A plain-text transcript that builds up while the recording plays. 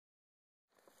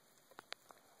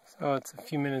Oh, it's a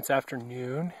few minutes after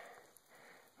noon.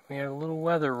 We had a little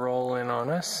weather roll in on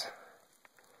us.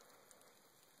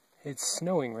 It's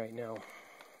snowing right now.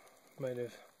 Might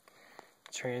have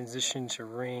transitioned to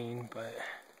rain, but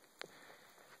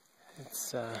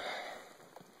it's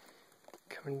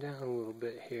coming down a little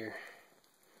bit here.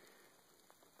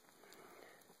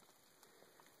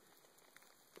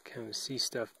 Kind of see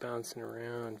stuff bouncing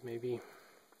around, maybe.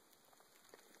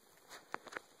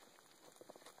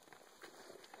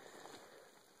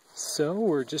 So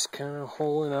we're just kind of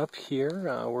holing up here.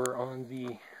 We're on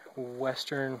the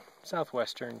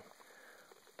southwestern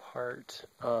part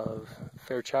of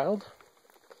Fairchild.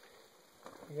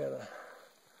 We got a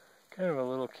kind of a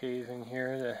little cave in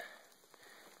here to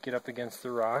get up against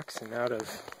the rocks and out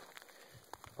of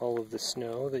all of the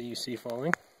snow that you see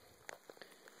falling.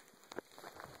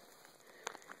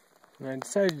 And I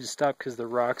decided to stop because the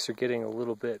rocks are getting a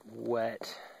little bit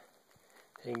wet.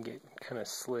 They can get kind of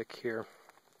slick here.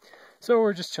 So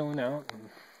we're just chilling out and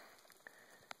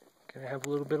gonna have a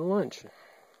little bit of lunch.